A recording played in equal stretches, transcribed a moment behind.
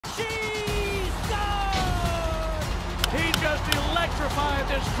electrified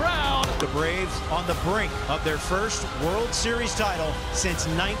this crowd. The Braves on the brink of their first World Series title since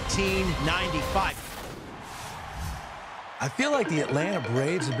 1995. I feel like the Atlanta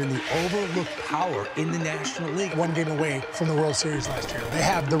Braves have been the overlooked power in the National League. One game away from the World Series last year. They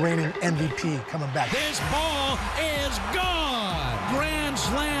have the reigning MVP coming back. This ball is gone. Grand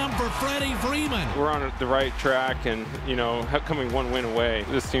slam for Freddie Freeman. We're on the right track, and, you know, coming one win away,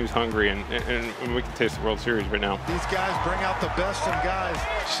 this team's hungry, and we can taste the World Series right now. These guys bring out the best in guys.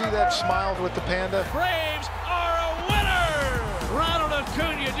 See that smile with the Panda? Braves are a winner. Ronald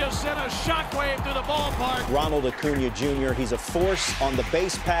Acuna just sent a shockwave through the ballpark. Ronald Acuna Jr., he's a force on the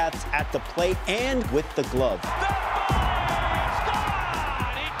base paths, at the plate, and with the glove. The ball's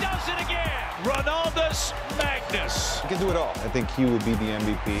gone. He does it again. Ronaldus Magnus. He can do it all. I think he would be the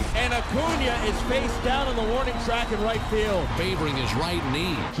MVP. And Acuna is face down on the warning track in right field, favoring his right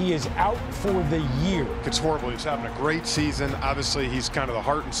knee. He is out for the year. It's horrible. He's having a great season. Obviously, he's kind of the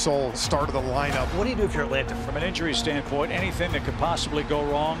heart and soul, start of the lineup. What do you do if you're Atlanta? From an injury standpoint, anything that could possibly go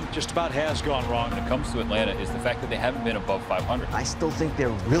wrong just about has gone wrong. When it comes to Atlanta is the fact that they haven't been above 500. I still think they're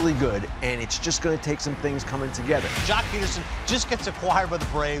really good, and it's just going to take some things coming together. Jock Peterson just gets acquired by the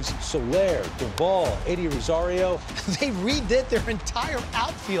Braves. Soler, Duvall, Eddie Rosario. They redid their entire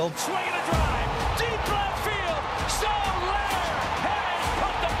outfield. Swing and a drive. Deep left field. Soler has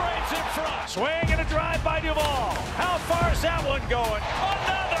put the Braves in front. Swing and a drive by Duvall. How far is that one going?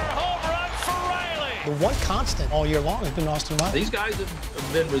 Another home run for Riley. The one constant all year long has been Austin Riley. These guys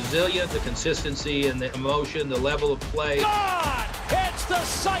have been resilient, the consistency and the emotion, the level of play. God! It's the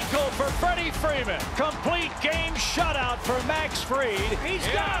cycle for Freddie Freeman. Complete game shutout for Max Fried. He's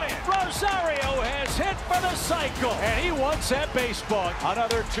got it. Rosario has hit for the cycle. And he wants that baseball.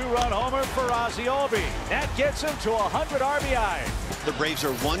 Another two-run homer for Ozzie Albies. That gets him to 100 RBI. The Braves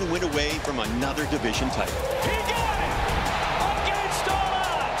are one win away from another division title. He got it! Against all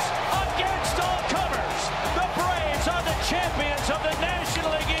odds, against all comers, the Braves are the champions of the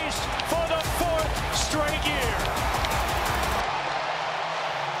National League East for the 4th straight year.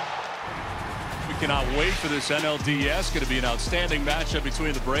 Cannot wait for this NLDS. Going to be an outstanding matchup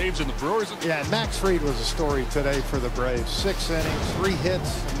between the Braves and the Brewers. Yeah, Max Fried was a story today for the Braves. 6 innings, 3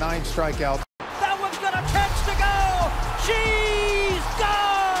 hits, 9 strikeouts. That one's going to catch to go. She's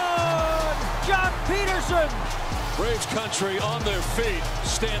gone. Jock Peterson. Braves country on their feet.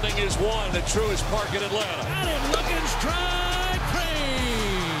 Standing is one at Truist Park in Atlanta. Got him looking strike.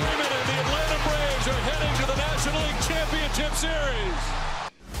 Freeman and the Atlanta Braves are heading to the National League Championship Series.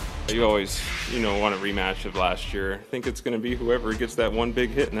 You always, want a rematch of last year. I think it's going to be whoever gets that one big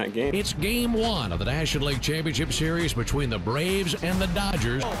hit in that game. It's game 1 of the National League Championship Series between the Braves and the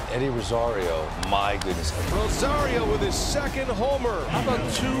Dodgers. Eddie Rosario, my goodness. Rosario with his 2nd homer. How about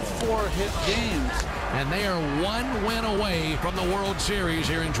 2 4-hit games? And they are 1 win away from the World Series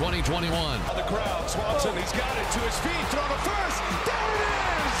here in 2021. The crowd, Swanson, he's got it to his feet, throw to first. There it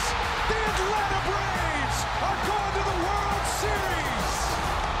is! The Atlanta Braves are going to the World Series!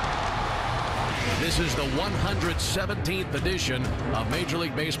 This is the 117th edition of Major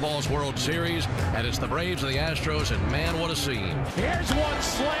League Baseball's World Series, and it's the Braves and the Astros, and man, what a scene. Here's one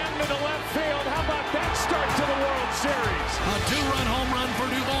slammed into left field. How about that start to the World Series? A 2-run home run for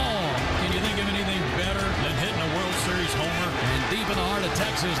Duvall. Can you think of anything better than hitting a World Series homer? And deep in the heart of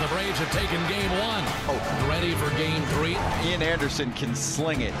Texas, the Braves have taken game 1. Ready for game 3. Ian Anderson can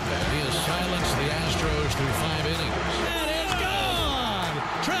sling it. He has silenced the Astros through 5 innings. And it's gone!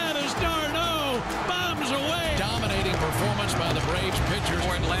 Travis Darno bombs away. Dominating performance by the Braves pitchers.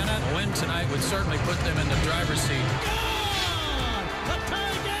 For Atlanta, a win tonight would certainly put them in the driver's seat. Gone! A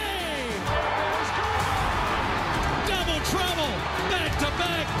tie game! Double trouble! Back to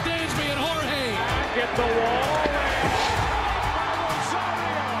back, Dansby and Jorge. Back at the wall.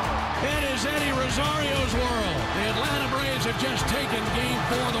 It is Eddie Rosario's world. The Atlanta Braves have just taken game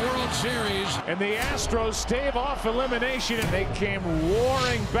 4 of the World Series. And the Astros stave off elimination, and they came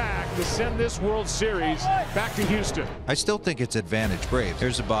roaring back to send this World Series back to Houston. I still think it's advantage Braves.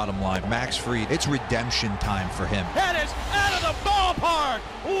 Here's the bottom line. Max Fried, it's redemption time for him. That is out of the ballpark.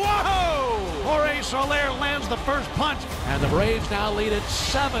 Whoa! Jorge Soler lands the first punch, and the Braves now lead it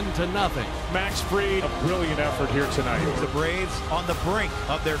 7-0. Max Fried, a brilliant effort here tonight. The Braves on the brink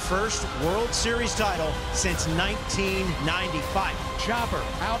of their first World Series title since 1995. Chopper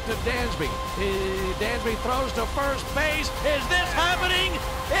out to Dansby. Dansby throws to first base. Is this happening?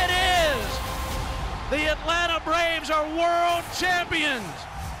 It is! The Atlanta Braves are world champions!